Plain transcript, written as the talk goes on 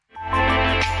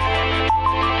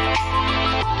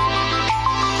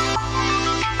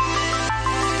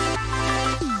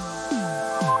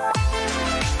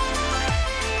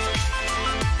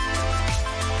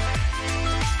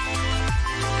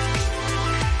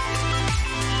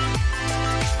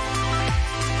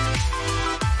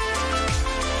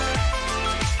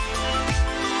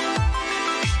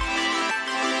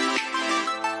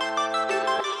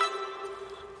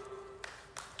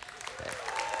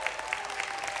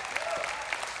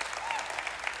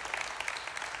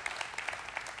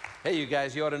Hey, you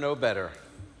guys, you ought to know better.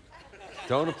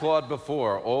 Don't applaud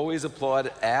before, always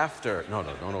applaud after. No,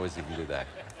 don't always even do that.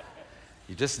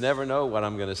 You just never know what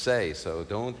I'm going to say, so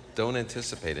don't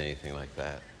anticipate anything like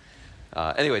that.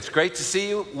 Anyway, it's great to see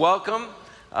you. Welcome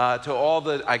to all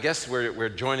the, I guess we're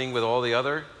joining with all the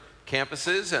other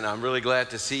campuses, and I'm really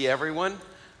glad to see everyone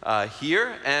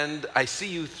here. And I see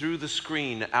you through the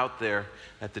screen out there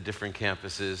at the different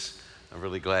campuses. I'm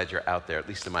really glad you're out there, at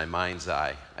least in my mind's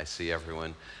eye. I see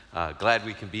everyone. Glad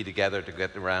we can be together to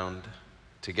get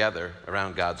together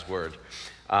around God's Word.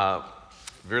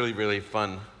 Really, really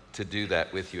fun to do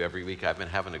that with you every week. I've been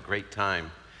having a great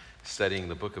time studying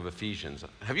the book of Ephesians.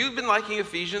 Have you been liking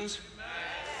Ephesians?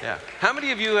 Yeah. How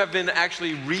many of you have been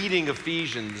actually reading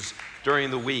Ephesians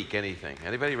during the week? Anything?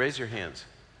 Anybody? Raise your hands.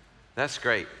 That's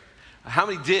great. How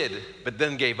many did, but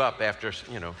then gave up after,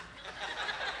 Yeah,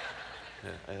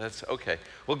 that's okay.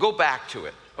 Well, go back to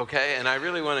it, okay? And I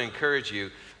really want to encourage you,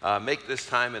 make this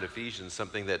time in Ephesians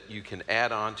something that you can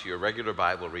add on to your regular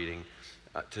Bible reading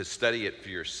to study it for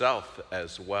yourself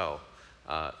as well.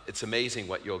 It's amazing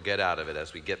what you'll get out of it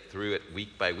as we get through it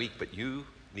week by week, but you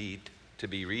need to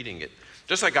be reading it,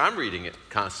 just like I'm reading it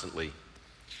constantly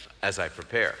as I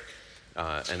prepare,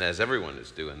 and as everyone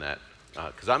is doing that,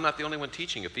 because I'm not the only one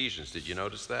teaching Ephesians. Did you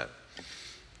notice that?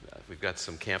 We've got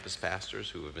some campus pastors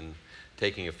who have been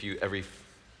taking a few every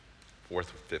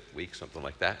fourth or fifth week, something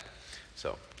like that.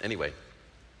 So anyway,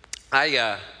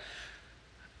 I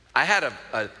had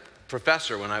a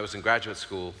professor when I was in graduate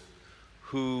school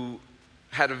who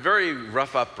had a very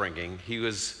rough upbringing. He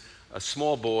was a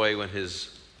small boy when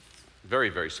very,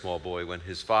 very small boy when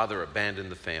his father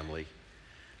abandoned the family,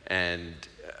 and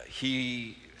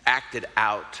he acted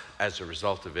out as a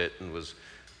result of it and was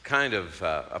kind of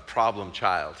a problem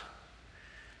child.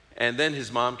 And then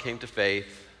his mom came to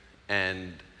faith,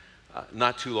 and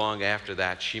not too long after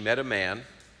that, she met a man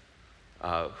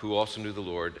who also knew the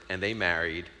Lord, and they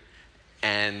married.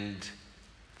 And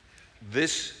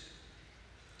this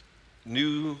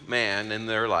new man in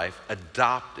their life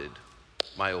adopted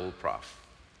my old prof,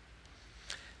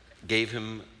 gave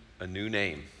him a new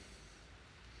name.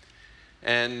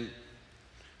 And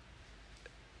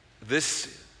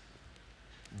this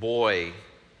boy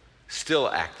still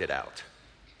acted out,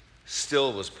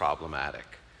 still was problematic.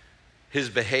 His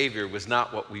behavior was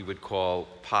not what we would call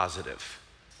positive.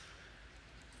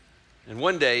 And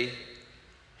one day,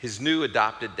 his new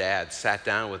adopted dad sat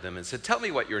down with him and said, "Tell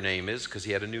me what your name is," because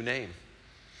he had a new name.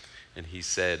 And he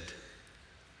said,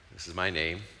 "This is my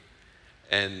name."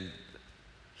 And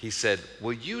he said,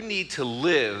 "Well, you need to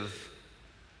live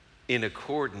in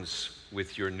accordance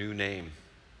with your new name.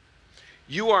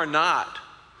 You are not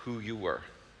who you were.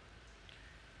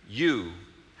 You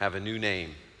have a new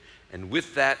name, and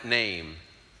with that name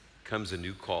comes a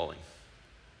new calling."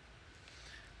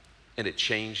 And it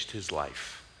changed his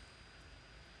life.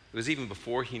 It was even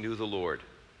before he knew the Lord.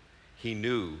 He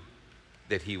knew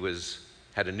that he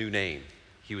had a new name,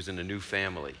 he was in a new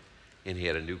family, and he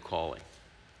had a new calling.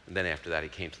 And then after that, he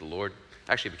came to the Lord,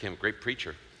 actually became a great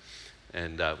preacher,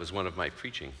 and was one of my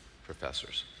preaching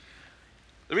professors.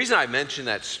 The reason I mention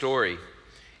that story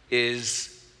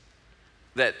is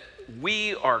that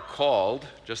we are called,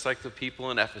 just like the people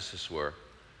in Ephesus were,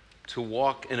 to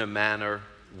walk in a manner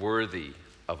worthy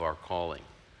of our calling,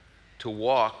 to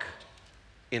walk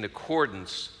in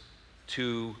accordance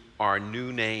to our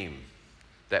new name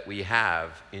that we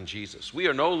have in Jesus. We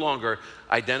are no longer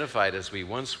identified as we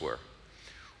once were.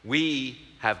 We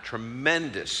have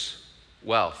tremendous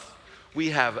wealth. We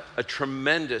have a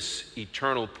tremendous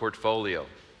eternal portfolio.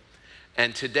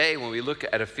 And today, when we look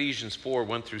at Ephesians 4,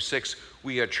 1 through 6,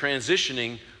 we are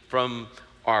transitioning from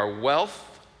our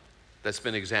wealth that's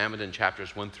been examined in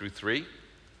chapters 1 through 3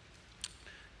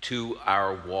 to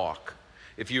our walk.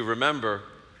 If you remember,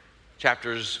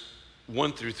 chapters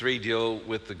 1 through 3 deal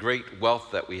with the great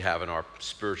wealth that we have in our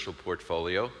spiritual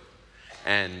portfolio.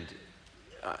 And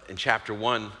in chapter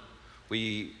 1,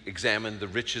 we examined the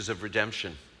riches of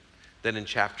redemption. Then in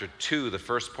chapter 2, the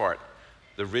first part,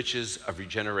 the riches of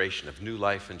regeneration, of new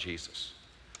life in Jesus.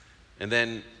 And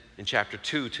then in chapter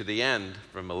 2 to the end,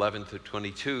 from 11 to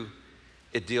 22,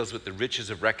 it deals with the riches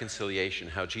of reconciliation,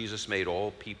 how Jesus made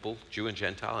all people, Jew and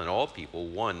Gentile, and all people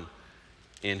one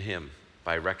in him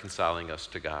by reconciling us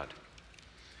to God.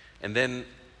 And then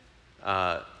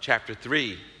chapter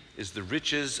 3 is the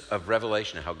riches of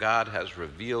revelation, how God has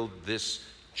revealed this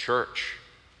church.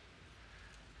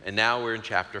 And now we're in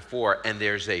chapter 4, and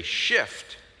there's a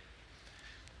shift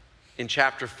in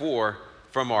chapter 4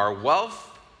 from our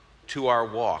wealth to our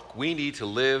walk. We need to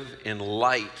live in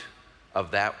light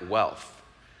of that wealth.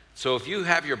 So if you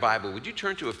have your Bible, would you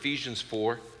turn to Ephesians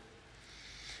 4?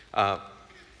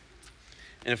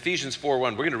 In Ephesians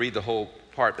 4:1, we're going to read the whole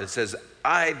part. It says,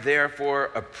 I,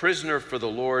 therefore, a prisoner for the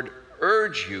Lord,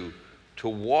 urge you to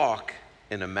walk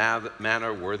in a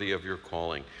manner worthy of your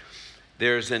calling.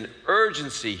 There's an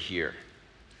urgency here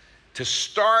to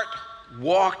start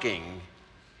walking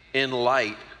in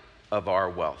light of our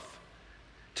wealth,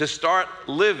 to start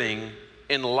living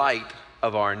in light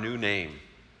of our new name,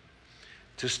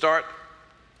 to start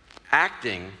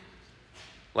acting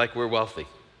like we're wealthy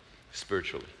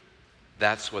spiritually.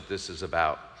 That's what this is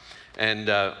about. And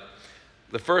the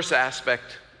first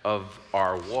aspect of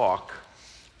our walk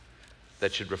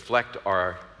that should reflect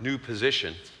our new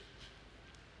position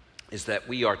is that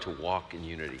we are to walk in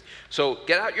unity. So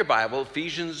get out your Bible,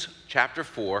 Ephesians chapter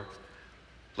 4.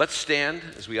 Let's stand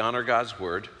as we honor God's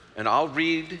word, and I'll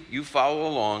read, you follow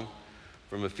along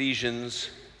from Ephesians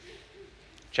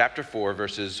chapter 4,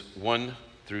 verses 1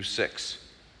 through 6.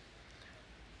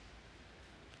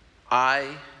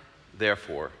 I,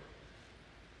 therefore,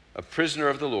 a prisoner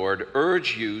of the Lord,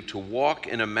 urge you to walk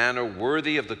in a manner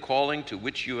worthy of the calling to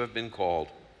which you have been called,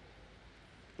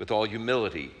 with all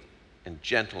humility and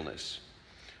gentleness,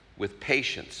 with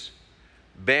patience,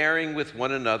 bearing with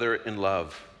one another in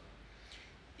love,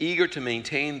 eager to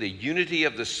maintain the unity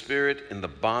of the Spirit in the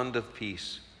bond of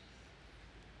peace.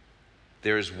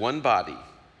 There is one body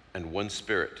and one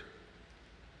Spirit,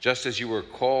 just as you were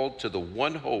called to the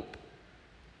one hope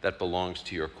that belongs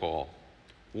to your call.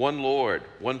 One Lord,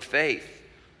 one faith,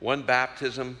 one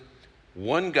baptism,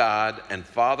 one God and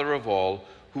Father of all,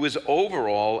 who is over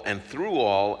all and through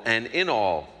all and in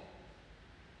all.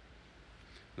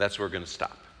 That's where we're going to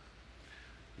stop.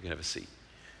 You can have a seat.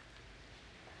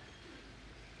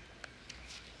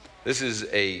 This is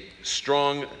a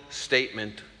strong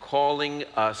statement calling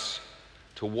us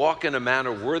to walk in a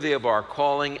manner worthy of our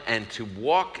calling, and to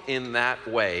walk in that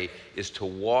way is to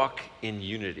walk in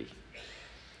unity.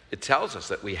 It tells us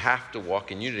that we have to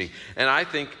walk in unity. And I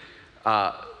think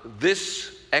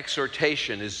this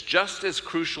exhortation is just as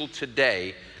crucial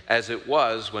today as it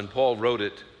was when Paul wrote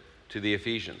it to the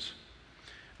Ephesians.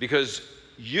 Because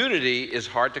unity is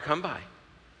hard to come by.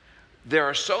 There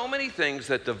are so many things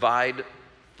that divide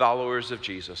followers of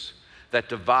Jesus, that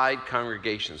divide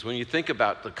congregations. When you think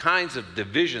about the kinds of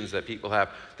divisions that people have,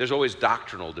 there's always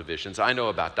doctrinal divisions. I know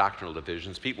about doctrinal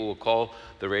divisions. People will call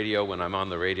the radio when I'm on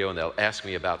the radio, and they'll ask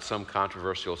me about some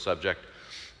controversial subject,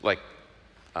 like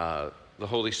the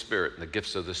Holy Spirit and the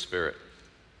gifts of the Spirit.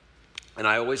 And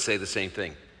I always say the same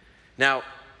thing. Now,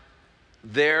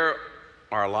 there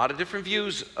are a lot of different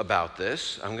views about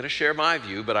this. I'm going to share my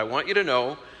view, but I want you to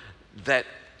know that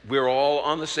we're all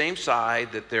on the same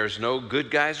side, that there's no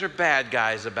good guys or bad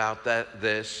guys about that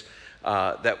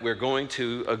we're going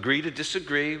to agree to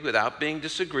disagree without being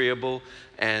disagreeable,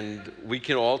 and we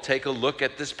can all take a look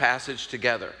at this passage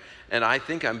together. And I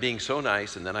think I'm being so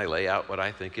nice, and then I lay out what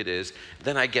I think it is.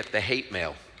 Then I get the hate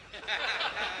mail.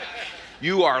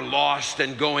 You are lost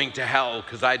and going to hell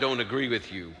because I don't agree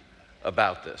with you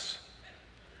about this.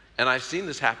 And I've seen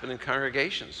this happen in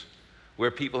congregations where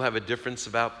people have a difference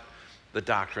about the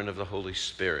doctrine of the Holy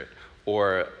Spirit,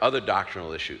 or other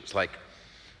doctrinal issues like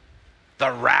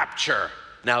the rapture.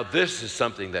 Now, this is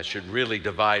something that should really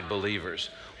divide believers.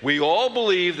 We all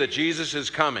believe that Jesus is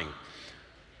coming,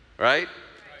 right?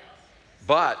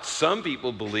 But some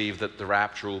people believe that the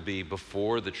rapture will be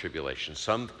before the tribulation.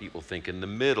 Some people think in the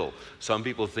middle. Some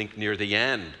people think near the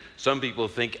end. Some people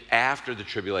think after the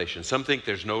tribulation. Some think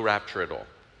there's no rapture at all.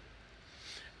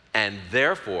 And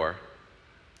therefore,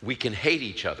 we can hate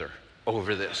each other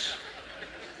over this.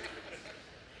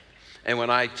 And when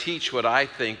I teach what I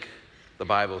think the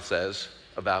Bible says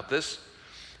about this,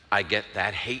 I get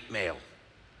that hate mail.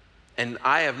 And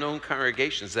I have known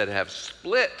congregations that have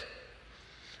split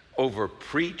over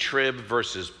pre-trib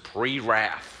versus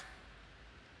pre-wrath.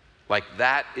 Like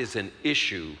that is an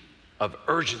issue of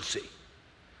urgency.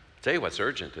 I'll tell you what's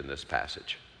urgent in this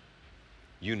passage.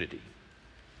 Unity.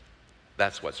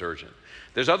 That's what's urgent.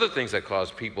 There's other things that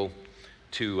cause people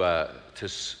to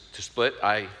split,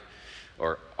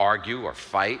 or argue or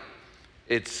fight.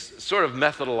 It's sort of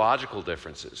methodological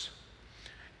differences.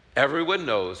 Everyone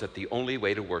knows that the only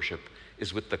way to worship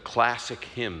is with the classic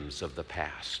hymns of the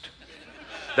past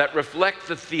that reflect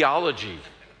the theology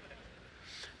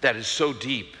that is so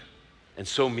deep and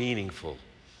so meaningful.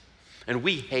 And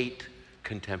we hate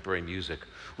contemporary music,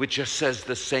 which just says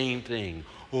the same thing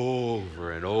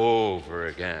over and over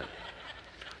again.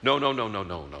 No.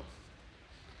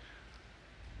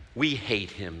 We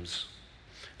hate hymns.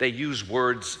 They use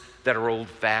words that are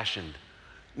old-fashioned.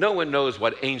 No one knows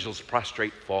what angels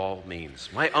prostrate fall means.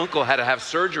 My uncle had to have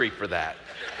surgery for that,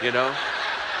 you know?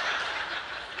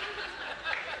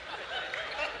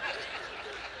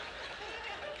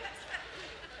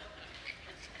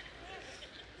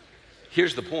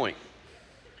 here's the point.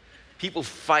 People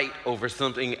fight over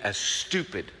something as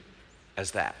stupid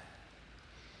as that.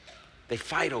 They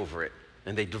fight over it,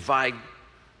 and they divide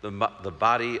the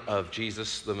body of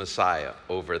Jesus, the Messiah,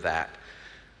 over that.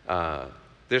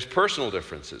 There's personal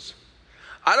differences.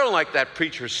 I don't like that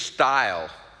preacher's style.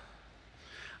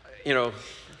 You know,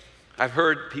 I've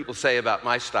heard people say about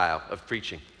my style of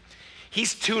preaching,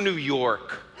 he's too New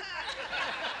York.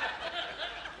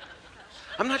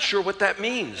 I'm not sure what that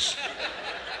means.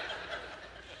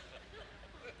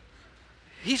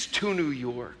 He's too New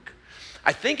York.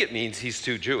 I think it means he's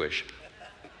too Jewish.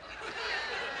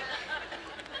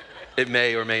 It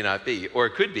may or may not be. Or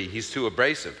it could be he's too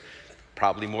abrasive.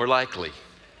 Probably more likely.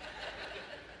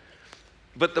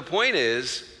 But the point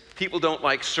is, people don't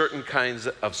like certain kinds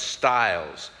of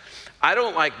styles. I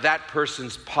don't like that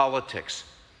person's politics.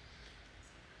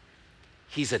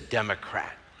 He's a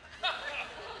Democrat.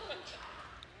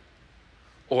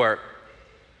 Or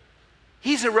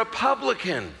he's a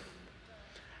Republican.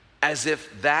 As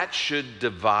if that should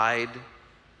divide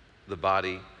the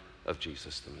body of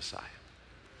Jesus, the Messiah.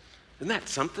 Isn't that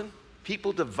something?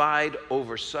 People divide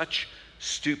over such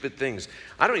stupid things.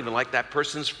 I don't even like that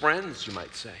person's friends, you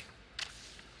might say.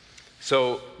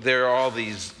 So there are all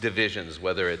these divisions,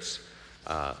 whether it's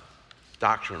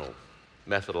doctrinal,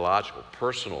 methodological,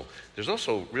 personal. There's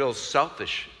also real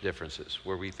selfish differences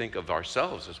where we think of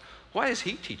ourselves as, why is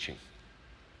he teaching?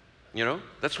 You know,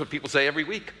 that's what people say every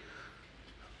week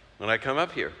when I come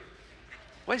up here.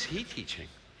 Why is he teaching?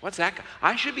 What's that guy?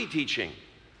 I should be teaching.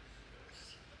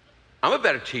 I'm a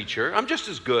better teacher. I'm just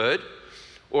as good.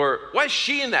 Or why is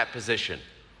she in that position?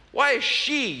 Why is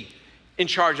she in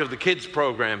charge of the kids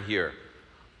program here?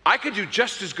 I could do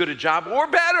just as good a job or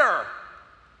better.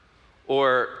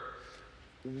 Or,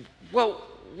 well,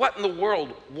 what in the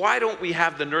world? Why don't we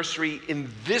have the nursery in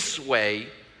this way,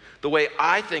 the way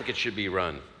I think it should be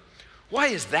run? Why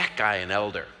is that guy an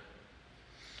elder?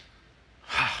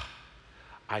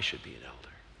 I should be an elder.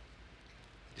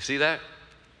 You see that?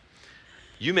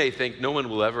 You may think no one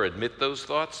will ever admit those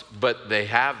thoughts, but they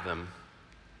have them.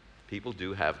 People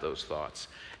do have those thoughts.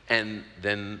 And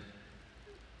then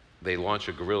they launch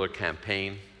a guerrilla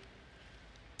campaign,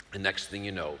 and next thing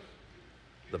you know,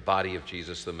 the body of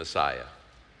Jesus, the Messiah,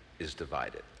 is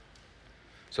divided.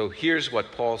 So here's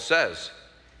what Paul says.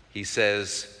 He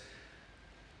says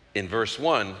in verse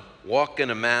 1, walk in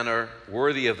a manner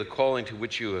worthy of the calling to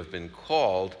which you have been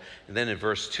called. And then in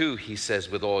verse 2, he says,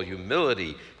 with all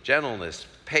humility, gentleness,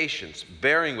 patience,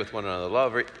 bearing with one another,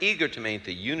 love, eager to maintain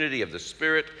the unity of the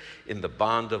Spirit in the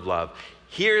bond of love.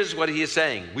 Here's what he is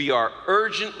saying. We are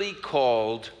urgently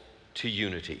called to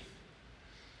unity.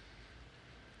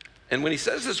 And when he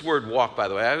says this word walk, by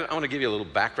the way, I want to give you a little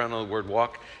background on the word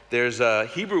walk. There's a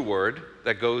Hebrew word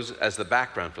that goes as the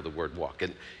background for the word walk.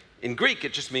 And in Greek,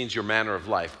 it just means your manner of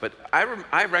life. But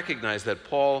I recognize that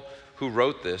Paul, who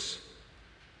wrote this,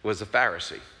 was a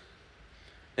Pharisee.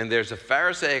 And there's a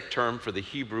Pharisaic term for the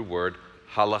Hebrew word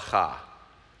halakha.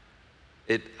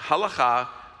 Halakha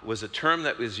was a term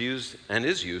that was used and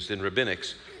is used in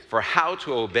rabbinics for how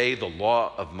to obey the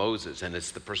law of Moses. And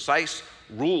it's the precise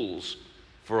rules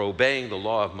for obeying the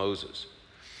law of Moses.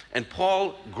 And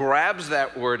Paul grabs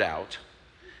that word out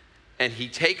and he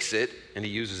takes it and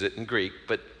he uses it in Greek.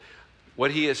 But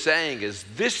what he is saying is,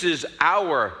 this is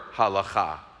our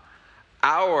halakha,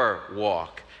 our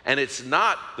walk. And it's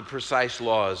not the precise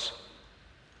laws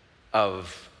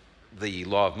of the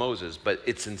law of Moses, but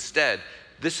it's instead,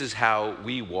 this is how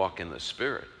we walk in the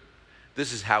Spirit.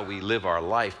 This is how we live our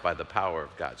life by the power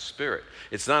of God's Spirit.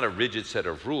 It's not a rigid set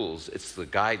of rules, it's the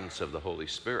guidance of the Holy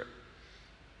Spirit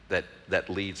that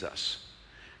leads us.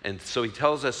 And so he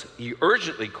tells us, he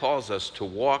urgently calls us to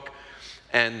walk,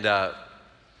 and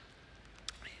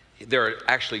there are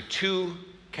actually two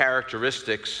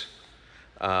characteristics.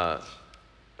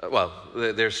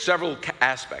 There's several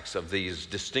aspects of these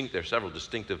there's several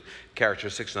distinctive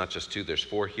characteristics, not just two, there's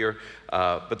four here.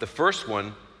 But the first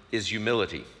one is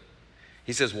humility.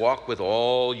 He says, walk with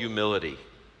all humility.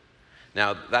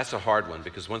 Now, that's a hard one,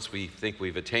 because once we think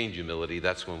we've attained humility,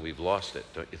 that's when we've lost it,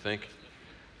 don't you think?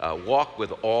 Walk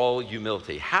with all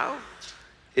humility. How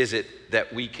is it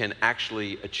that we can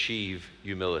actually achieve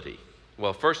humility?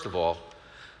 Well, first of all,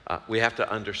 we have to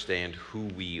understand who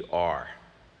we are.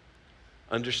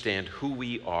 Understand who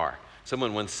we are.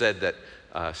 Someone once said that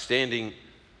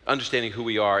understanding who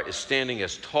we are is standing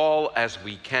as tall as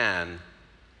we can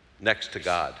next to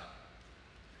God.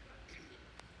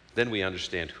 Then we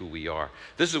understand who we are.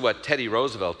 This is what Teddy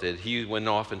Roosevelt did. He went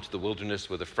off into the wilderness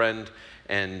with a friend,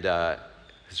 and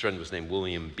his friend was named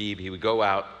William Beebe. He would go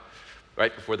out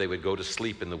right before they would go to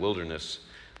sleep in the wilderness.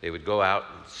 They would go out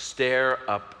and stare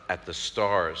up at the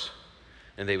stars,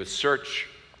 and they would search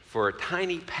for a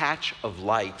tiny patch of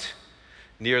light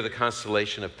near the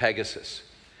constellation of Pegasus.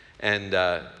 And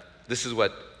this is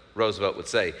what Roosevelt would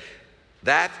say.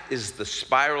 That is the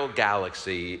spiral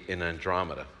galaxy in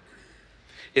Andromeda.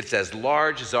 It's as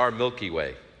large as our Milky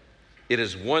Way. It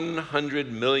is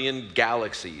 100 million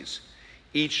galaxies,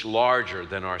 each larger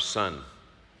than our sun.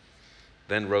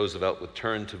 Then Roosevelt would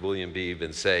turn to William Beebe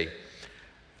and say,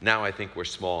 now I think we're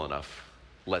small enough.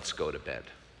 Let's go to bed.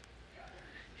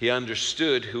 He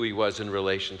understood who he was in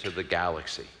relation to the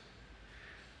galaxy.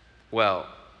 Well,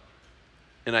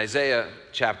 in Isaiah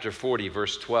chapter 40,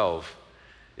 verse 12,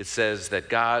 it says that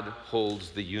God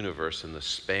holds the universe in the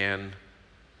span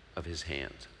of his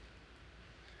hand.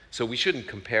 So we shouldn't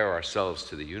compare ourselves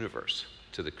to the universe,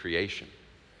 to the creation.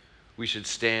 We should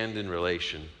stand in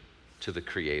relation to the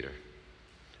Creator,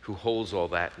 who holds all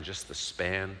that in just the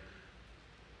span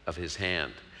of his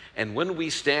hand. And when we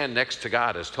stand next to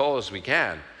God as tall as we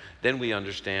can, then we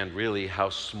understand really how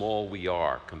small we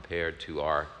are compared to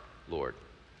our Lord.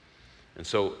 And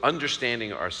so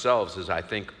understanding ourselves is, I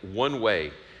think, one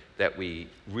way that we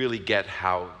really get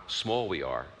how small we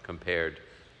are compared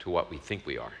to what we think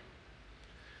we are.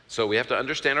 So we have to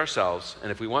understand ourselves,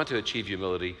 and if we want to achieve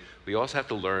humility, we also have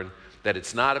to learn that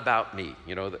it's not about me.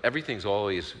 You know, everything's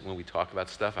always, when we talk about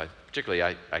stuff, I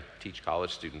teach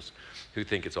college students who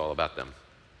think it's all about them.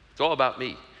 It's all about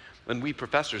me. And we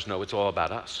professors know it's all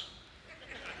about us.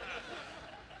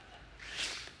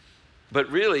 But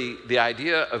really, the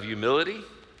idea of humility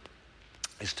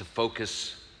is to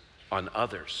focus on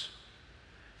others,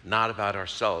 not about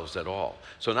ourselves at all.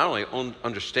 So not only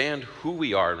understand who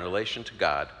we are in relation to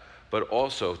God, but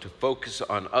also to focus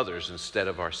on others instead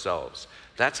of ourselves.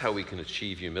 That's how we can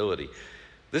achieve humility.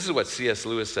 This is what C.S.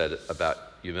 Lewis said about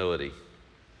humility.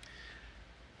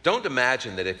 Don't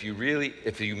imagine that if you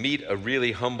meet a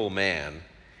really humble man,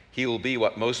 he will be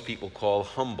what most people call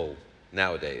humble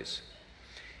nowadays.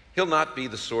 He'll not be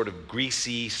the sort of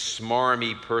greasy,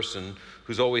 smarmy person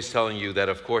who's always telling you that,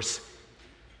 of course,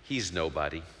 he's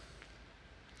nobody.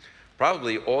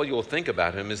 Probably all you'll think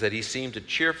about him is that he seemed a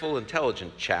cheerful,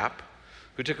 intelligent chap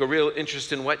who took a real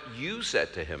interest in what you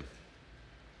said to him.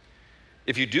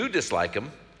 If you do dislike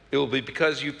him, it will be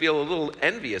because you feel a little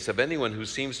envious of anyone who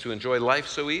seems to enjoy life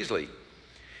so easily.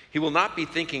 He will not be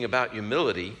thinking about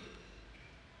humility.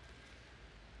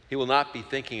 He will not be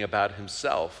thinking about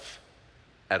himself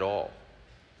at all.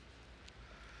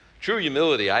 True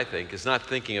humility, I think, is not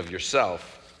thinking of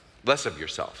yourself, less of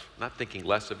yourself. Not thinking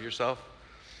less of yourself,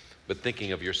 but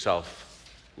thinking of yourself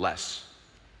less.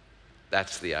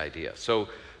 That's the idea. So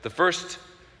the first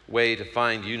way to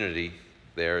find unity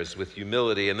there is with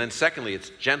humility. And then secondly,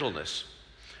 it's gentleness,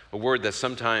 a word that's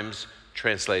sometimes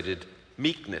translated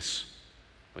meekness,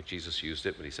 like Jesus used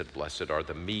it when he said, blessed are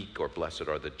the meek, or blessed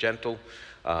are the gentle.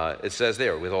 It says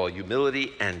there, with all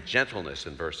humility and gentleness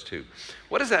in verse 2.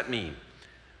 What does that mean?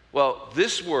 Well,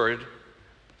 this word,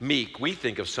 meek, we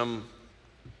think of some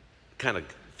kind of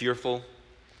fearful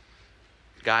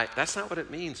guy. That's not what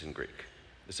it means in Greek.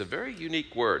 It's a very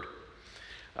unique word.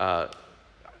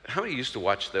 How many used to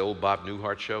watch the old Bob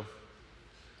Newhart show?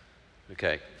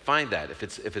 Okay, find that.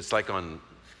 If it's like on,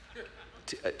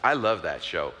 I love that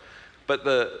show. But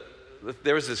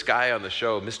there was this guy on the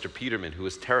show, Mr. Peterman, who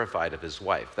was terrified of his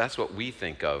wife. That's what we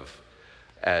think of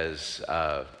as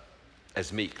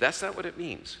meek. That's not what it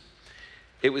means.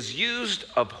 It was used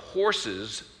of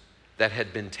horses that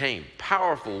had been tamed,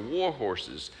 powerful war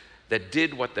horses that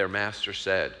did what their master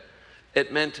said.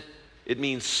 It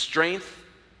means strength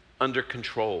under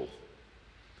control.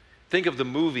 Think of the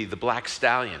movie The Black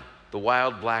Stallion, the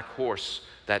wild black horse,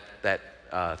 that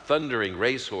thundering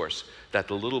racehorse that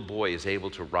the little boy is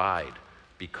able to ride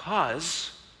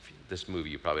because, this movie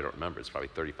you probably don't remember, it's probably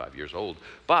 35 years old,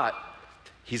 but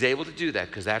he's able to do that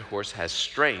because that horse has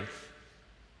strength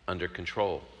under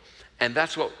control. And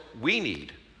that's what we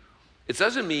need. It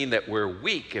doesn't mean that we're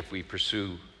weak if we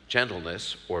pursue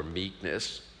gentleness or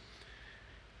meekness.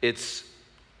 It's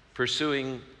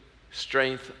pursuing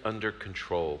strength under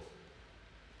control.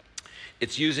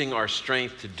 It's using our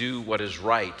strength to do what is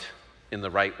right in the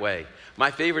right way. My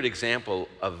favorite example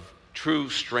of true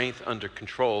strength under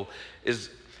control is,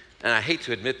 and I hate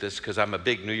to admit this because I'm a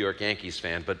big New York Yankees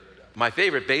fan, but my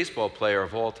favorite baseball player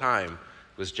of all time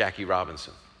was Jackie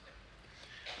Robinson.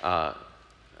 I'm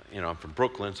from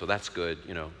Brooklyn, so that's good,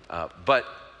 But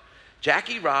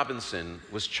Jackie Robinson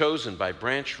was chosen by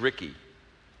Branch Rickey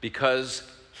because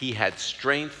he had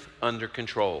strength under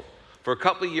control. For a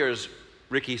couple of years,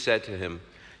 Rickey said to him,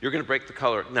 "You're going to break the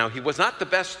color." Now, he was not the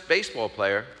best baseball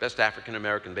player, best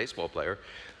African-American baseball player,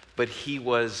 but he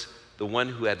was the one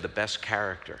who had the best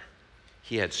character.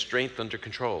 He had strength under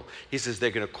control. He says,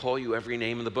 they're going to call you every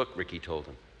name in the book, Ricky told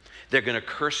him. They're going to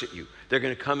curse at you. They're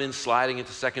going to come in sliding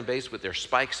into second base with their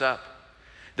spikes up.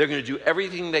 They're going to do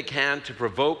everything they can to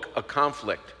provoke a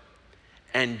conflict.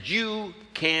 And you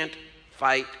can't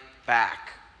fight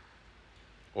back,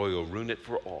 or you'll ruin it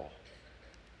for all.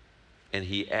 And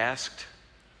he asked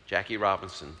Jackie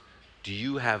Robinson, do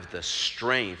you have the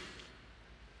strength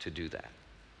to do that?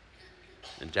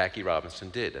 And Jackie Robinson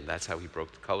did, and that's how he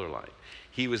broke the color line.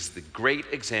 He was the great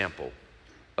example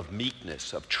of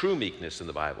meekness, of true meekness in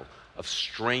the Bible, of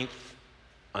strength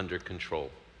under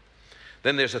control.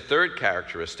 Then there's a third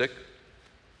characteristic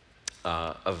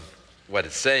of what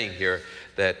it's saying here,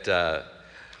 that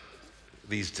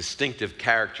these distinctive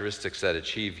characteristics that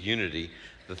achieve unity.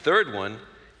 The third one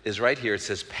is right here. It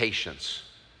says patience.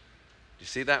 Do you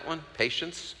see that one?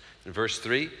 Patience. In verse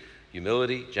 3,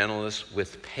 humility, gentleness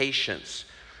with patience.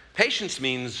 Patience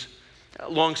means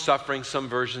long-suffering, some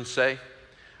versions say.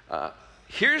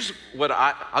 Here's what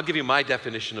I'll give you my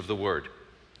definition of the word.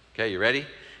 Okay, you ready?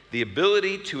 The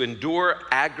ability to endure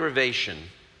aggravation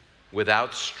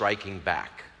without striking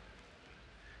back.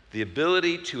 The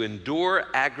ability to endure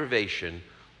aggravation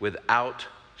without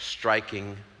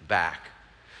striking back.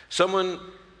 Someone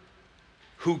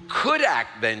who could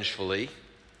act vengefully,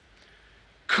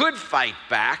 could fight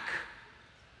back,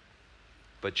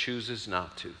 but chooses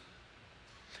not to.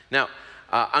 Now,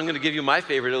 I'm going to give you my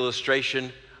favorite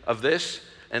illustration of this,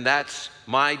 and that's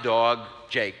my dog,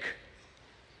 Jake.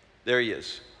 There he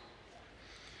is.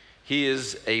 He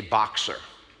is a boxer.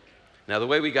 Now, the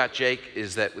way we got Jake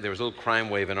is that there was a little crime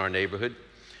wave in our neighborhood,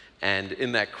 and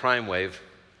in that crime wave,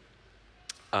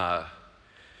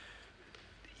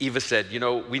 Eva said, you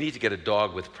know, we need to get a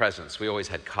dog with presence. We always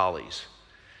had collies.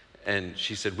 And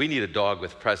she said, we need a dog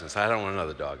with presence. I don't want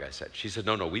another dog, I said. She said,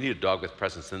 no, we need a dog with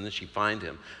presence. And then she found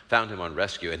him on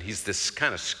rescue, and he's this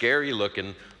kind of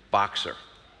scary-looking boxer.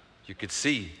 You could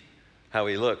see how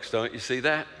he looks, don't you see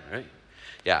that? Right?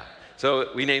 Yeah,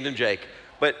 so we named him Jake.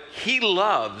 But he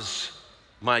loves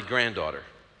my granddaughter.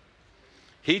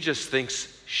 He just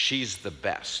thinks she's the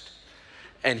best.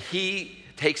 And he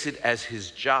takes it as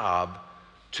his job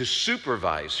to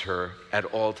supervise her at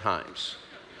all times.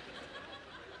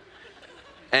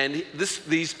 And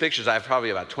these pictures, I have probably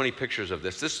about 20 pictures of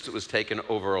this. This was taken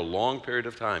over a long period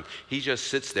of time. He just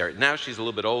sits there. Now she's a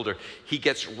little bit older. He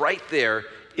gets right there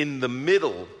in the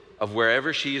middle of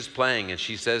wherever she is playing, and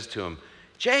she says to him,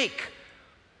 Jake,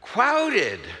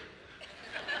 crowded.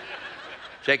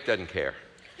 Jake doesn't care.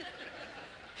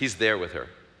 He's there with her.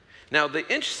 Now, the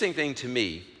interesting thing to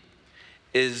me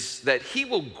is that he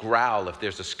will growl if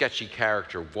there's a sketchy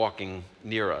character walking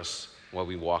near us while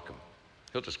we walk him.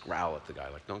 He'll just growl at the guy,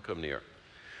 like, don't come near.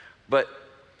 But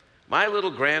my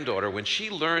little granddaughter, when she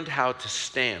learned how to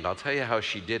stand, I'll tell you how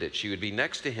she did it. She would be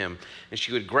next to him, and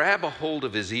she would grab a hold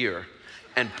of his ear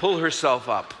and pull herself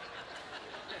up.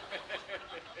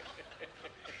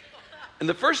 And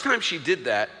the first time she did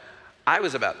that, I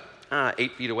was about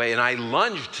 8 feet away, and I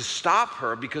lunged to stop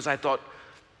her because I thought,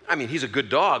 I mean, he's a good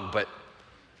dog, but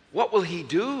what will he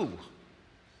do?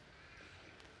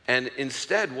 And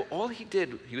instead, well, all he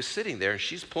did, he was sitting there, and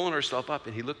she's pulling herself up,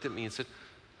 and he looked at me and said,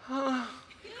 huh?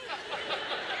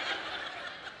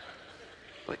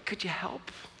 But could you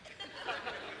help?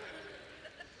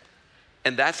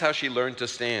 And that's how she learned to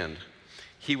stand.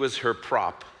 He was her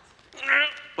prop.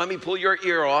 Let me pull your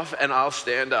ear off, and I'll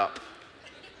stand up.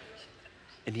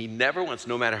 And he never once,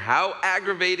 no matter how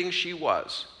aggravating she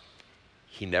was,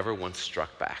 he never once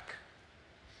struck back.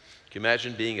 Can you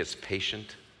imagine being as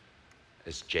patient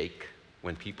as Jake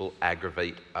when people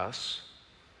aggravate us?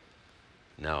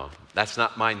 No, that's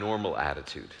not my normal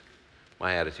attitude.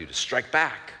 My attitude is strike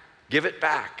back, give it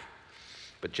back.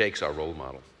 But Jake's our role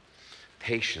model.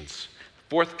 Patience.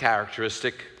 Fourth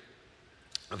characteristic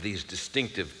of these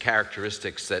distinctive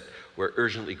characteristics that we're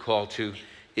urgently called to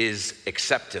is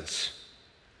acceptance.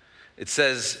 It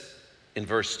says in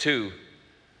verse 2,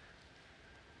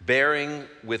 bearing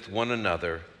with one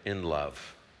another in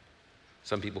love.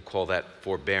 Some people call that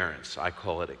forbearance. I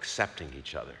call it accepting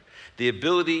each other. The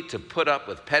ability to put up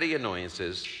with petty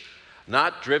annoyances,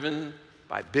 not driven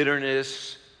by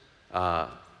bitterness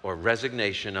or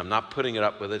resignation. I'm not putting it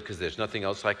up with it because there's nothing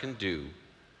else I can do,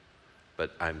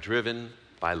 but I'm driven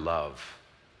by love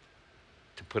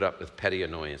to put up with petty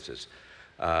annoyances.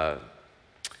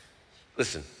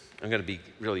 Listen, I'm going to be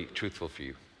really truthful for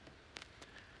you.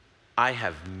 I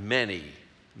have many,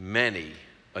 many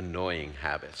annoying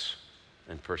habits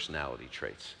and personality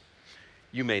traits.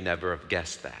 You may never have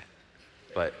guessed that,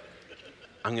 but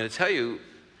I'm going to tell you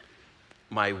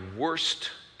my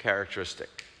worst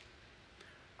characteristic.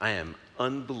 I am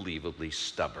unbelievably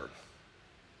stubborn.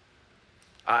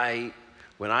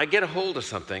 When I get a hold of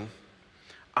something,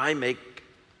 I make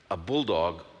a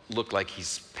bulldog look like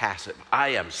he's passive. I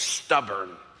am stubborn.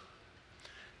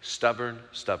 Stubborn,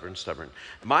 stubborn, stubborn.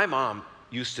 My mom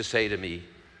used to say to me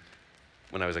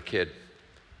when I was a kid,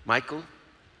 Michael,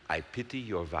 I pity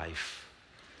your wife.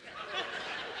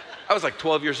 I was like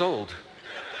 12 years old.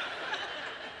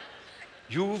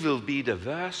 You will be the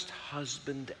worst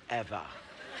husband ever.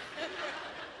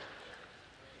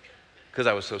 Because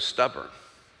I was so stubborn.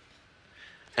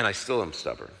 And I still am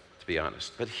stubborn, to be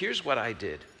honest. But here's what I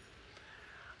did.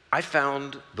 I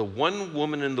found the one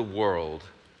woman in the world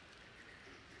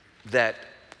that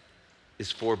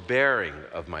is forbearing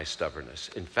of my stubbornness.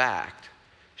 In fact,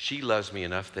 she loves me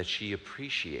enough that she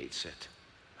appreciates it.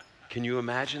 Can you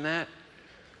imagine that?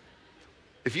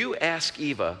 If you ask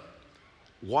Eva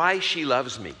why she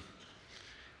loves me,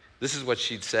 this is what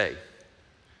she'd say.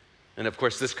 And of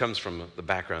course, this comes from the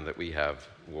background that we have,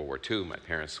 World War II, my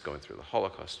parents going through the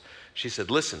Holocaust. She said,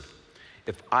 listen,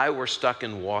 if I were stuck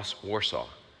in Warsaw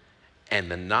and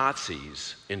the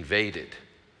Nazis invaded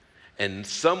and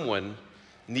someone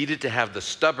needed to have the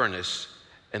stubbornness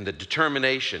and the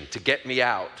determination to get me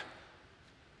out,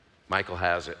 Michael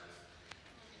has it.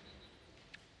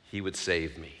 He would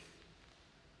save me.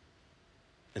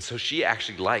 And so she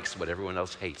actually likes what everyone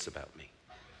else hates about me.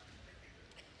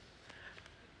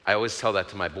 I always tell that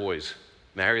to my boys.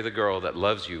 Marry the girl that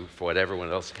loves you for what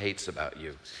everyone else hates about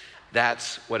you.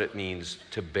 That's what it means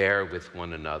to bear with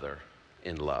one another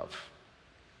in love.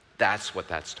 That's what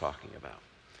that's talking about.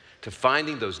 To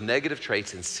finding those negative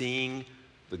traits and seeing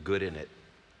the good in it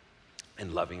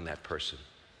and loving that person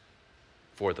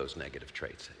for those negative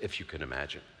traits, if you can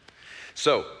imagine.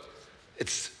 So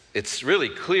it's really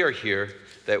clear here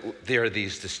that there are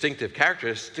these distinctive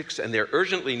characteristics and they're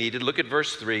urgently needed. Look at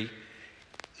verse 3.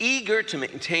 Eager to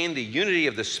maintain the unity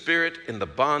of the Spirit in the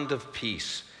bond of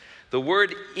peace. The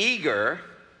word eager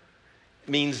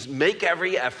means make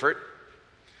every effort.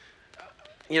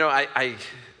 You know, I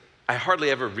hardly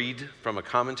ever read from a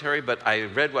commentary, but I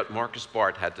read what Marcus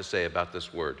Barth had to say about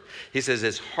this word. He says,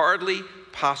 it's hardly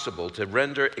possible to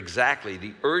render exactly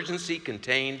the urgency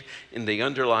contained in the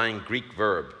underlying Greek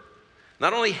verb.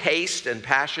 Not only haste and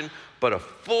passion, but a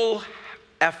full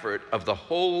effort of the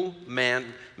whole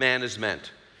man is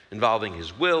meant, involving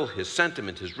his will, his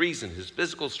sentiment, his reason, his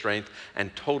physical strength,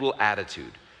 and total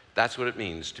attitude. That's what it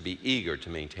means to be eager to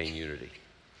maintain unity.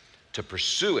 To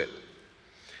pursue it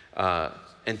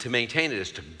and to maintain it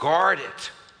is to guard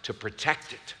it, to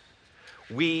protect it.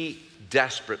 We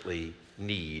desperately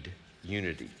need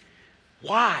unity.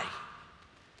 Why?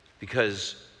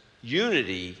 Because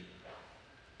unity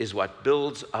is what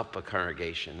builds up a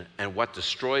congregation, and what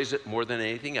destroys it more than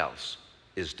anything else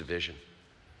is division.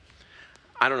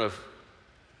 I don't know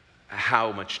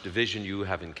how much division you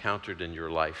have encountered in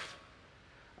your life.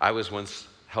 I was once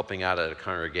helping out at a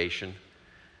congregation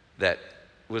that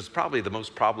was probably the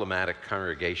most problematic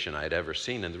congregation I'd ever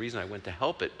seen, and the reason I went to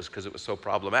help it was because it was so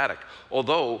problematic.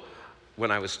 Although,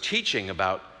 when I was teaching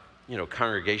about,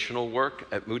 congregational work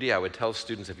at Moody, I would tell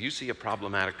students, if you see a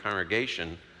problematic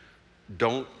congregation,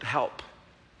 don't help.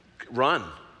 Run.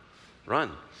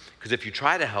 Because if you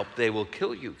try to help, they will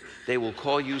kill you. They will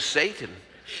call you Satan.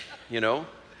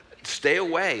 Stay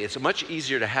away. It's much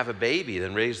easier to have a baby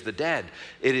than raise the dead.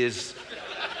 It is.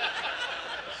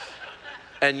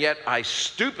 And yet I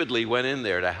stupidly went in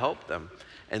there to help them.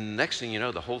 And the next thing you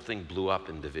know, the whole thing blew up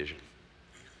in division.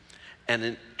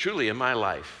 And truly in my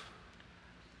life,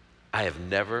 I have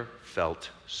never felt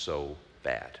so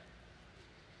bad.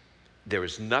 There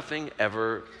is nothing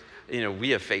ever,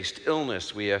 we have faced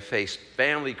illness, we have faced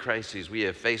family crises, we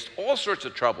have faced all sorts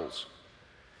of troubles.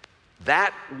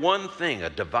 That one thing, a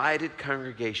divided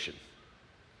congregation,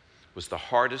 was the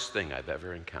hardest thing I've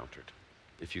ever encountered,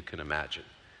 if you can imagine.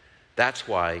 That's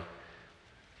why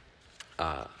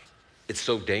it's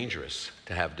so dangerous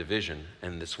to have division,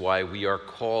 and that's why we are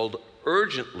called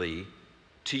urgently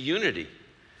to unity.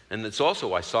 And it's also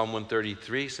why Psalm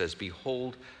 133 says,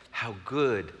 behold, how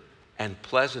good and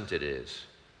pleasant it is.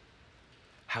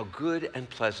 How good and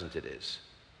pleasant it is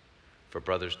for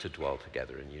brothers to dwell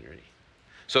together in unity.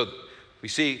 So we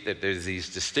see that there's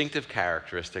these distinctive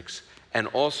characteristics, and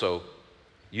also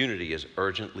unity is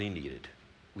urgently needed.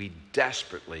 We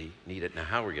desperately need it. Now,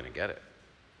 how are we going to get it?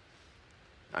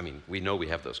 I mean, we know we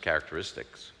have those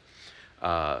characteristics.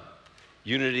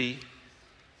 Unity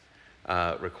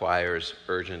requires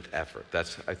urgent effort.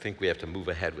 I think we have to move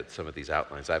ahead with some of these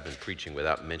outlines. I've been preaching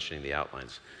without mentioning the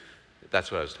outlines.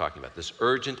 That's what I was talking about. This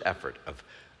urgent effort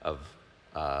of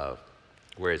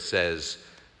where it says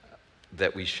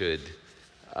that we should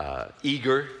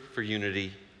eager for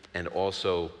unity, and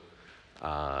also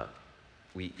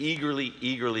we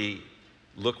eagerly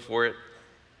look for it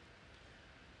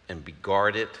and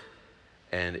guard it,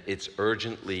 and it's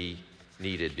urgently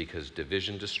needed because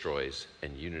division destroys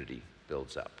and unity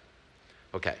builds up.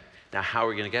 Okay, now how are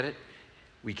we going to get it?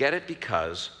 We get it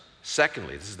because,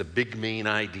 secondly, this is the big main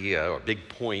idea, or big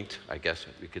point, I guess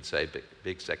we could say,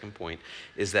 big second point,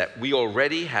 is that we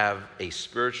already have a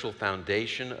spiritual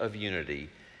foundation of unity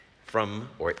from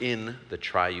or in the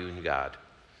triune God.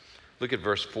 Look at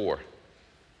verse 4,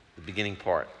 the beginning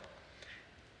part.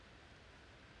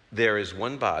 There is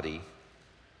one body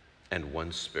and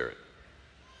one Spirit.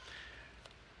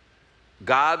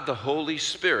 God, the Holy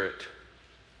Spirit,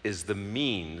 is the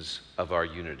means of our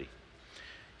unity.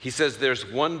 He says there's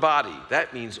one body.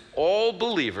 That means all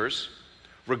believers,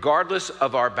 regardless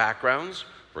of our backgrounds,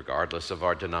 regardless of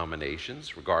our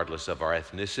denominations, regardless of our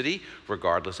ethnicity,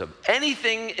 regardless of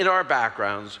anything in our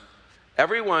backgrounds,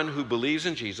 everyone who believes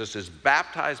in Jesus is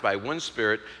baptized by one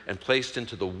Spirit and placed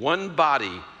into the one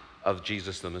body of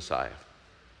Jesus the Messiah.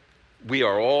 We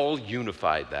are all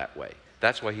unified that way.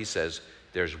 That's why he says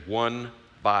there's one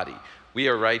body. We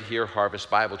are right here, Harvest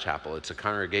Bible Chapel. It's a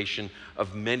congregation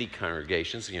of many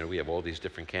congregations. You know, we have all these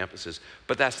different campuses,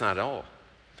 but that's not all.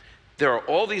 There are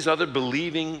all these other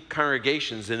believing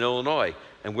congregations in Illinois,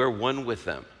 and we're one with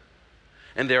them.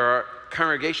 And there are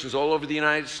congregations all over the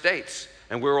United States,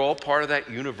 and we're all part of that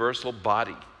universal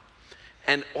body.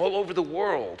 And all over the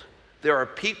world, there are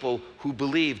people who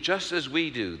believe, just as we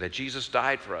do, that Jesus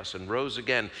died for us and rose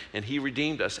again, and he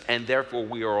redeemed us, and therefore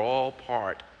we are all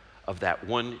part of that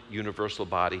one universal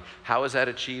body. How is that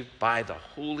achieved? By the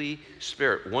Holy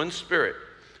Spirit. One Spirit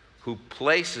who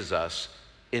places us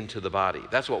into the body.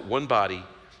 That's what one body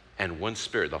and one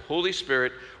Spirit. The Holy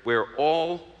Spirit, where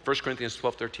all, 1 Corinthians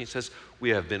 12:13 says, we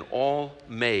have been all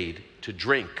made to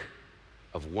drink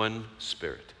of one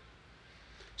Spirit.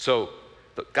 So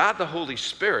God the Holy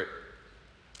Spirit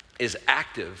is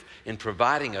active in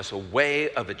providing us a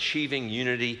way of achieving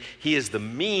unity. He is the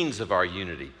means of our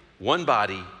unity. One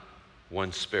body,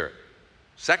 one Spirit.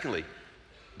 Secondly,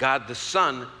 God the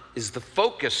Son is the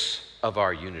focus of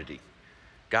our unity.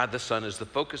 God the Son is the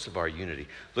focus of our unity.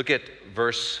 Look at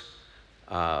verse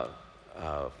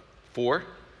 4.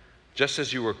 Just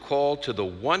as you were called to the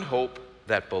one hope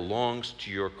that belongs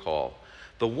to your call.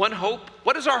 The one hope,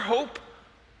 what is our hope?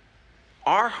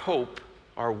 Our hope,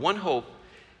 our one hope,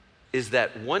 is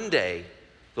that one day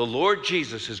the Lord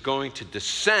Jesus is going to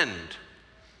descend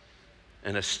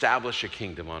and establish a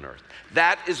kingdom on earth.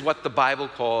 That is what the Bible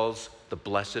calls the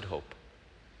blessed hope.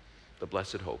 The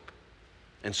blessed hope.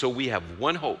 And so we have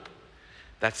one hope.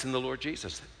 That's in the Lord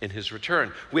Jesus, in his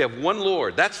return. We have one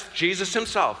Lord. That's Jesus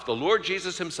himself, the Lord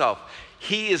Jesus himself.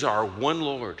 He is our one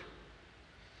Lord.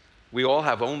 We all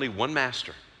have only one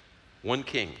master, one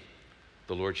king,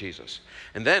 the Lord Jesus.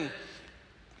 And then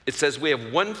it says we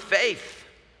have one faith.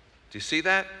 Do you see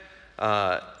that?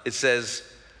 It says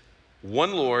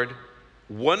one Lord,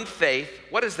 one faith.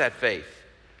 What is that faith?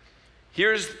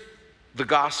 Here's the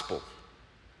gospel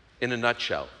in a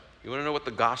nutshell. You want to know what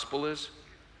the gospel is?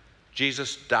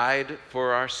 Jesus died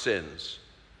for our sins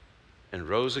and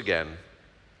rose again,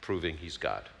 proving he's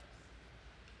God.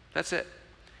 That's it.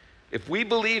 If we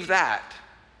believe that,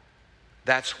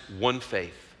 that's one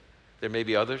faith. There may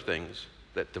be other things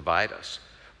that divide us,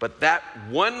 but that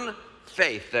one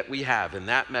faith that we have in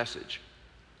that message,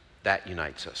 that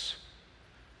unites us.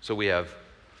 So we have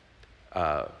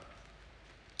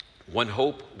one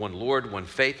hope, one Lord, one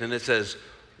faith, and it says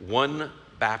one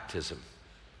baptism.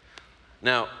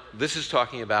 Now, this is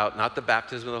talking about not the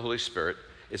baptism of the Holy Spirit.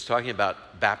 It's talking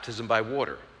about baptism by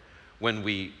water. When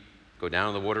we go down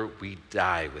in the water, we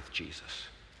die with Jesus.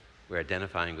 We're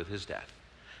identifying with his death.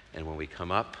 And when we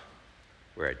come up,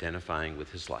 we're identifying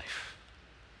with his life.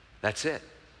 That's it.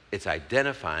 It's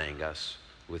identifying us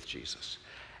with Jesus.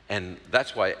 And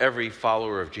that's why every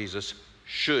follower of Jesus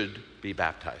should be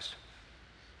baptized,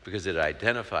 because it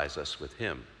identifies us with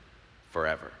him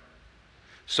forever.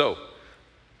 So,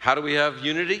 how do we have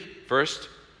unity? First,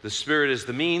 the Spirit is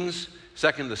the means.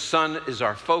 Second, the Son is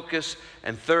our focus.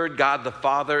 And third, God the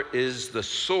Father is the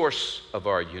source of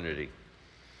our unity.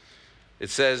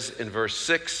 It says in verse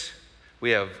 6,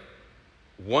 we have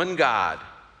one God.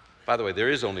 By the way, there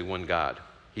is only one God.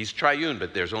 He's triune,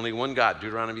 but there's only one God.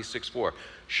 Deuteronomy 6:4.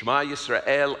 Shema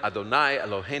Yisrael, Adonai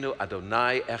Eloheinu,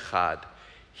 Adonai Echad.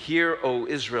 Hear, O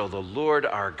Israel, the Lord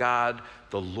our God,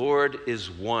 the Lord is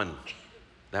one.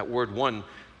 That word one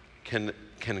can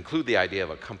include the idea of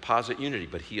a composite unity,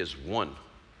 but he is one.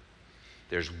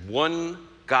 There's one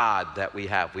God that we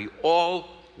have. We all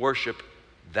worship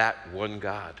that one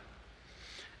God.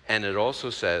 And it also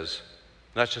says,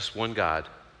 not just one God,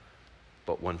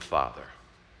 but one Father.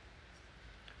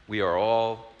 We are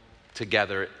all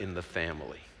together in the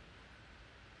family.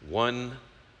 One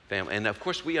family. And of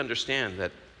course, we understand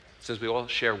that since we all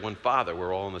share one Father,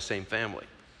 we're all in the same family,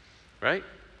 right?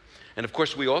 And of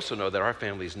course, we also know that our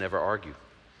families never argue.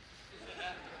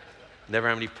 Never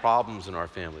have any problems in our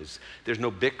families. There's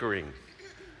no bickering.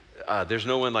 There's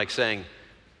no one like saying,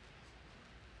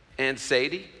 Aunt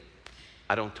Sadie,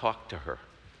 I don't talk to her.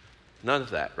 None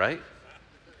of that, right?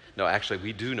 No, actually,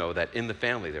 we do know that in the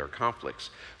family there are conflicts.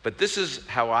 But this is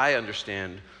how I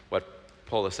understand what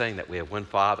Paul is saying, that we have one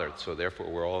Father, so therefore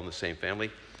we're all in the same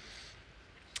family.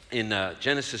 In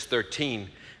Genesis 13,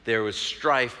 there was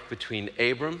strife between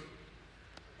Abram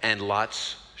and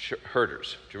Lot's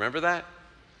herders. Do you remember that?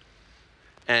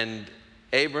 And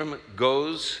Abram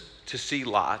goes to see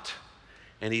Lot,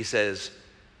 and he says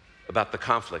about the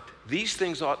conflict, these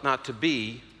things ought not to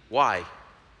be. Why?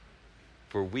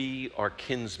 For we are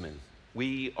kinsmen.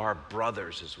 We are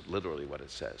brothers, is literally what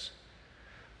it says.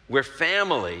 We're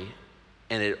family,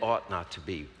 and it ought not to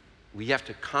be. We have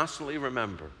to constantly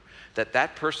remember that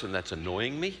that person that's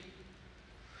annoying me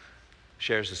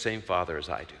shares the same Father as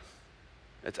I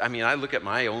do. I look at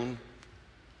my own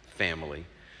family,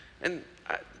 and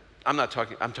I'm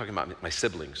talking about my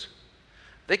siblings.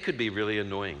 They could be really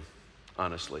annoying,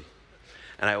 honestly.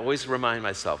 And I always remind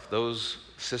myself, those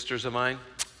sisters of mine,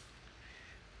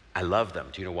 I love them.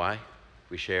 Do you know why?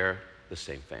 We share the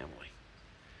same family.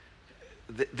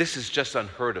 This is just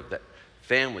unheard of, that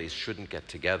families shouldn't get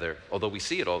together. Although we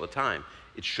see it all the time,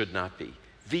 it should not be.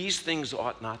 These things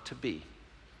ought not to be,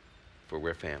 for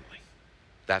we're family.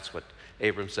 That's what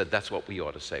Abram said. That's what we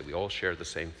ought to say. We all share the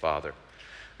same Father.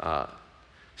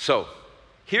 So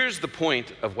here's the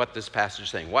point of what this passage is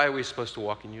saying. Why are we supposed to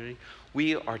walk in unity?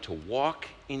 We are to walk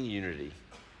in unity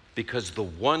because the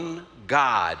one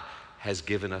God has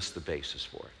given us the basis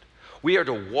for it. We are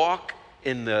to walk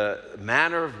in the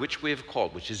manner of which we have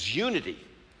called, which is unity.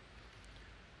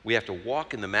 We have to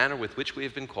walk in the manner with which we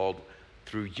have been called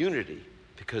through unity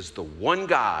because the one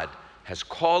God has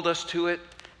called us to it,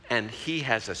 and he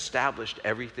has established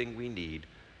everything we need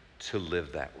to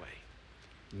live that way.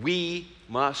 We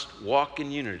must walk in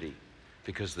unity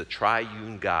because the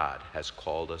triune God has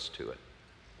called us to it.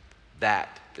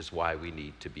 That is why we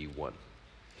need to be one.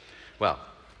 Well,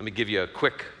 let me give you a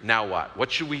quick now what.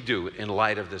 What should we do in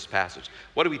light of this passage?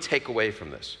 What do we take away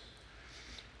from this?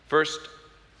 First,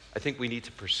 I think we need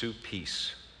to pursue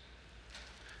peace.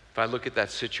 If I look at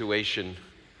that situation,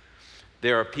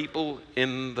 there are people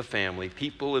in the family,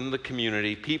 people in the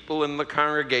community, people in the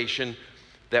congregation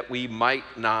that we might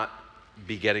not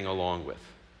be getting along with.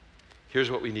 Here's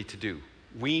what we need to do.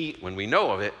 When we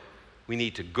know of it, we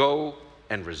need to go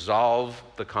and resolve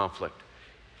the conflict.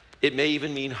 It may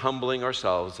even mean humbling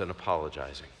ourselves and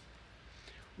apologizing.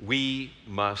 We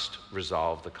must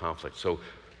resolve the conflict. So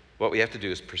what we have to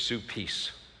do is pursue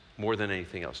peace more than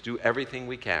anything else. Do everything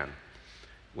we can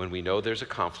when we know there's a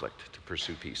conflict to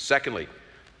pursue peace. Secondly,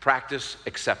 practice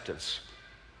acceptance.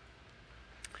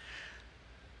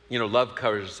 Love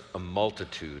covers a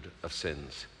multitude of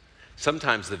sins.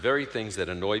 Sometimes the very things that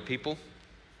annoy people,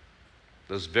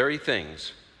 those very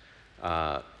things,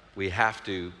 we have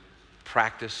to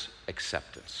practice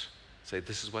acceptance. Say,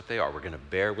 this is what they are. We're going to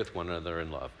bear with one another in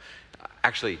love.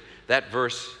 Actually, that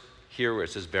verse here where it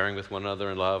says bearing with one another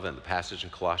in love, and the passage in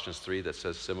Colossians 3 that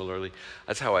says similarly,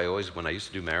 that's how I always, when I used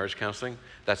to do marriage counseling,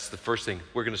 that's the first thing.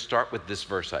 We're going to start with this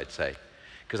verse, I'd say,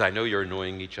 because I know you're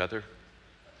annoying each other.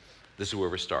 This is where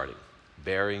we're starting,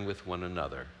 bearing with one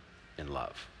another in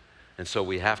love. And so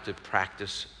we have to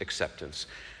practice acceptance.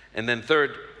 And then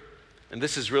third, and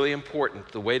this is really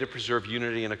important, the way to preserve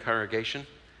unity in a congregation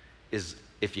is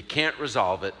if you can't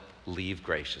resolve it, leave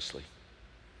graciously.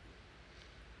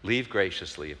 Leave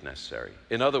graciously if necessary.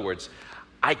 In other words,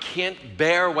 I can't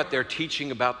bear what they're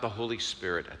teaching about the Holy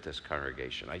Spirit at this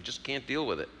congregation. I just can't deal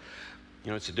with it.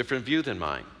 It's a different view than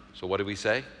mine. So what do we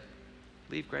say?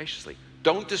 Leave graciously.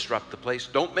 Don't disrupt the place.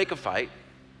 Don't make a fight.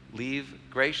 Leave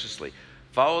graciously.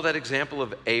 Follow that example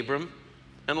of Abram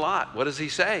and Lot. What does he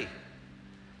say?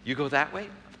 You go that way,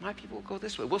 my people will go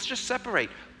this way. We'll just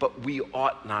separate. But we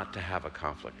ought not to have a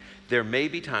conflict. There may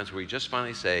be times where you just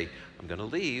finally say, I'm going to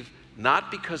leave,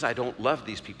 not because I don't love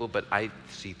these people, but I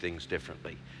see things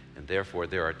differently. And therefore,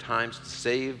 there are times to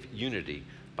save unity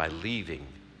by leaving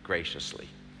graciously.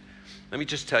 Let me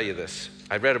just tell you this.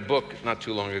 I read a book not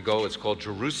too long ago. It's called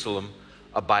Jerusalem,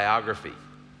 a Biography,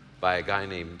 by a guy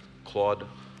named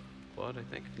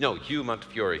Hugh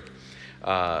Montefiore.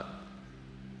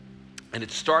 And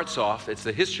it starts off, it's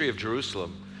the history of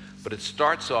Jerusalem, But it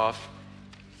starts off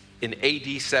in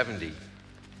AD 70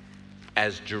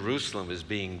 as Jerusalem is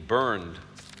being burned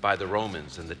by the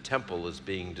Romans and the temple is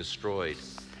being destroyed.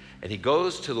 And he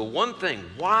goes to the one thing,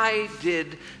 why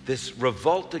did this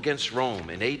revolt against Rome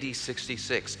in AD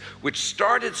 66, which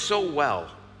started so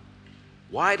well,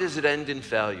 why does it end in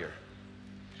failure?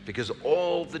 Because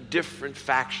all the different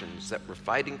factions that were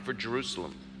fighting for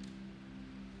Jerusalem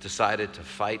decided to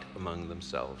fight among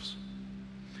themselves.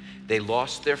 They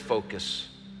lost their focus.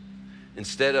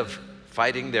 Instead of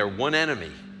fighting their one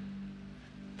enemy,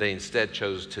 they instead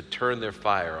chose to turn their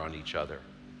fire on each other,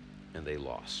 and they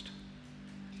lost.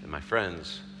 And my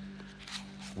friends,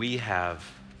 we have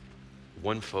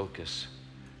one focus,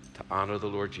 to honor the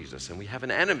Lord Jesus, and we have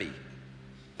an enemy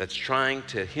that's trying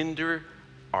to hinder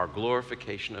our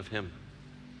glorification of him.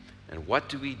 And what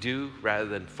do we do rather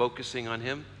than focusing on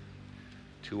him?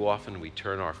 Too often we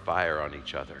turn our fire on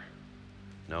each other.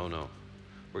 No.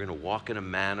 We're going to walk in a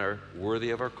manner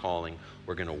worthy of our calling.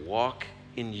 We're going to walk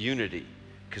in unity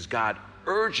because God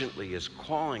urgently is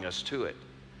calling us to it.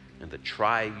 And the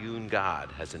triune God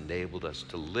has enabled us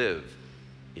to live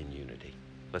in unity.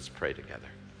 Let's pray together.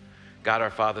 God our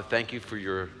Father, thank you for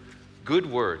your good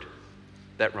word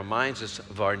that reminds us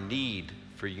of our need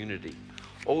for unity.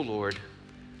 Oh Lord,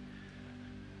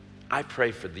 I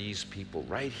pray for these people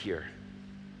right here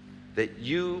that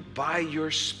you, by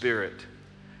your Spirit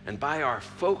and by our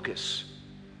focus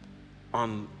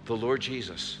on the Lord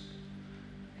Jesus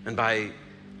and by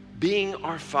being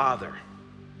our Father,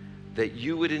 that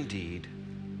you would indeed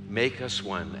make us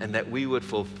one and that we would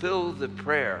fulfill the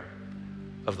prayer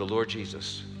of the Lord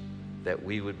Jesus, that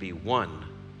we would be one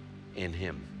in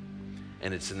him.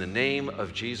 And it's in the name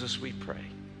of Jesus we pray.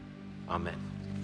 Amen.